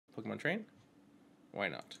Pokemon train? Why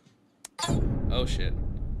not? Oh shit.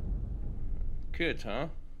 Kids, huh?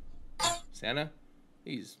 Santa?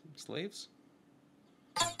 These slaves?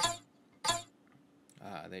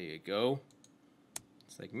 Ah, there you go.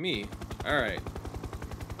 It's like me. Alright.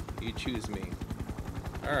 You choose me.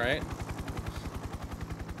 Alright.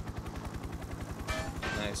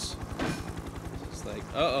 Nice. It's like,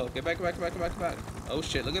 uh-oh, get back. Oh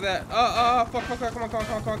shit, look at that. Fuck,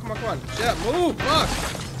 come on. Shut up, move, fuck!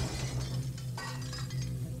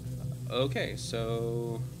 Okay,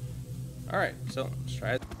 so... Alright, so, let's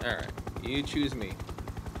try it. Alright, you choose me.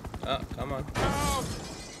 Oh, come on.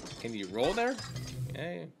 Can you roll there?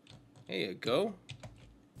 Okay. There you go.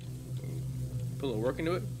 Put a little work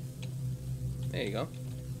into it. There you go.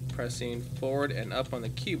 Pressing forward and up on the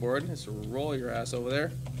keyboard. Just roll your ass over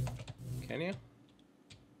there. Can you?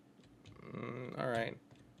 Alright.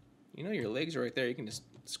 You know your legs are right there. You can just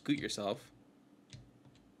scoot yourself.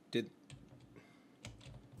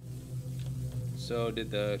 So, did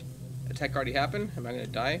the attack already happen? Am I gonna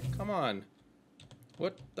die? Come on.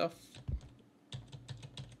 What the f...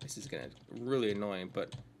 This is gonna really annoying,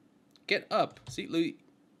 but... Get up! See,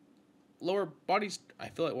 lower bodies... I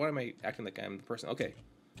feel like... Why am I acting like I'm the person? Okay.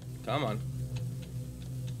 Come on.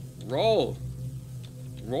 Roll!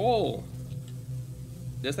 Roll!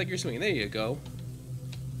 Just like you're swinging. There you go.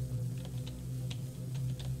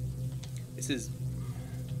 This is...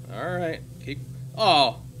 Alright. Keep...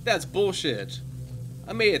 Oh! That's bullshit.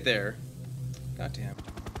 I made it there. Goddamn.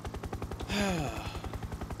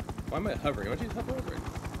 Why am I hovering? Why don't you hover over it?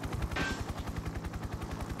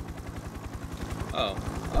 Oh.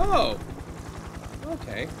 Oh!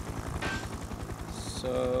 Okay.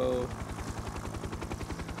 So...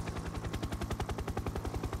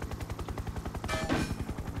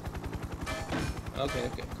 Okay.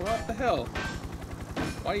 Come on, what the hell?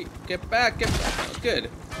 Why do you... Get back! Oh, good.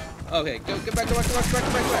 Okay, get back.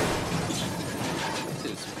 This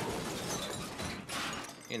is...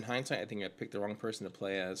 In hindsight, I think I picked the wrong person to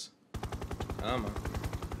play as. Come on.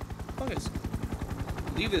 Fuck it.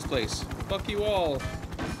 Leave this place. Fuck you all.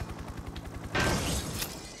 Alright,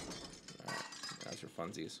 that's for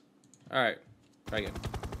funsies. Alright, try again.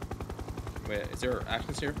 Wait, is there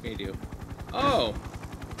actions here? What can you do? Oh!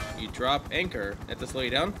 You drop anchor. Have to slow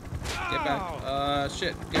you down? Get back.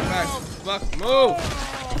 Shit. Get back. Fuck. Move!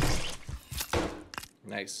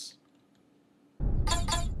 Nice.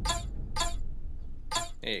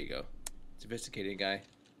 There you go. Sophisticated guy.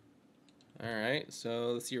 Alright,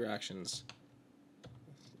 so let's see your actions.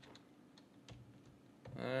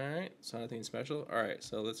 Alright, so nothing special. Alright,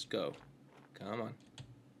 so let's go. Come on.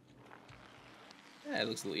 Yeah, it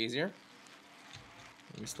looks a little easier.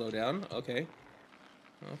 Let me slow down. Okay.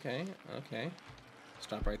 Okay.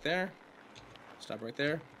 Stop right there. Stop right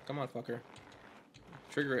there. Come on, fucker.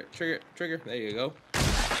 Trigger it. Trigger. There you go.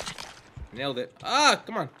 Nailed it. Ah,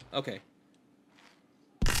 come on. Okay.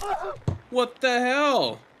 What the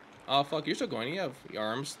hell? Oh, fuck, you're still going. You have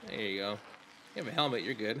arms. There you go. You have a helmet.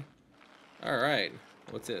 You're good. Alright.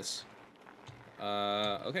 What's this?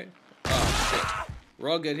 Okay. Oh, shit. We're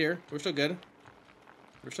all good here. We're still good.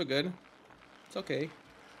 It's okay.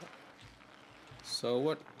 So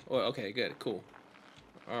what? Oh, okay, good. Cool.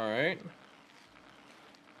 Alright.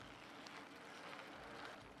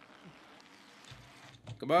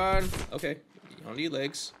 Come on. Okay. You don't need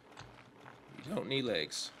legs.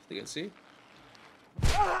 You can see?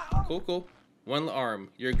 Cool. One arm.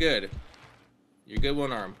 You're good.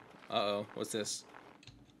 One arm. Uh-oh. What's this?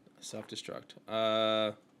 Self-destruct.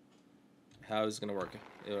 How is it gonna work?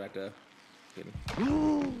 It'll have to...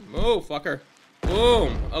 Move, fucker.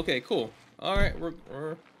 Boom. Okay, cool. Alright, we're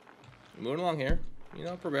moving along here. You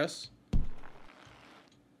know, progress.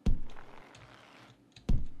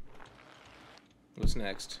 What's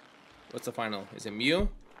next? What's the final? Is it Mew?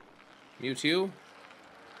 Mewtwo?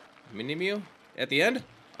 Mini Mew? At the end?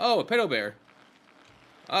 Oh, a pedo bear.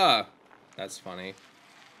 Ah, that's funny.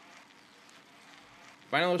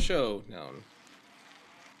 Final show. No.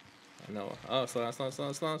 No. Oh, slow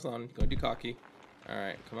down. Go do cocky.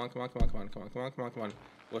 Alright, come on.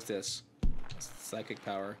 What's this? Psychic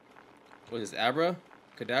power. What is this? Abra?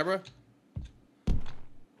 Kadabra?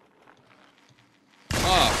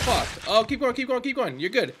 Oh, fuck. Oh, keep going. You're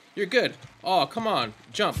good. Oh, come on.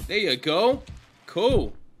 Jump. There you go.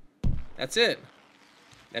 Cool. That's it.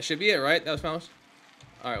 That should be it, right? That was found.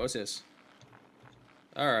 Alright, what's this?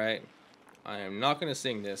 Alright. I am not going to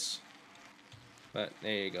sing this. But,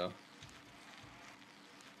 there you go.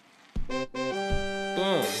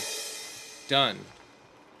 Boom. Done.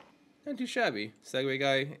 Not too shabby. Segway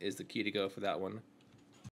guy is the key to go for that one.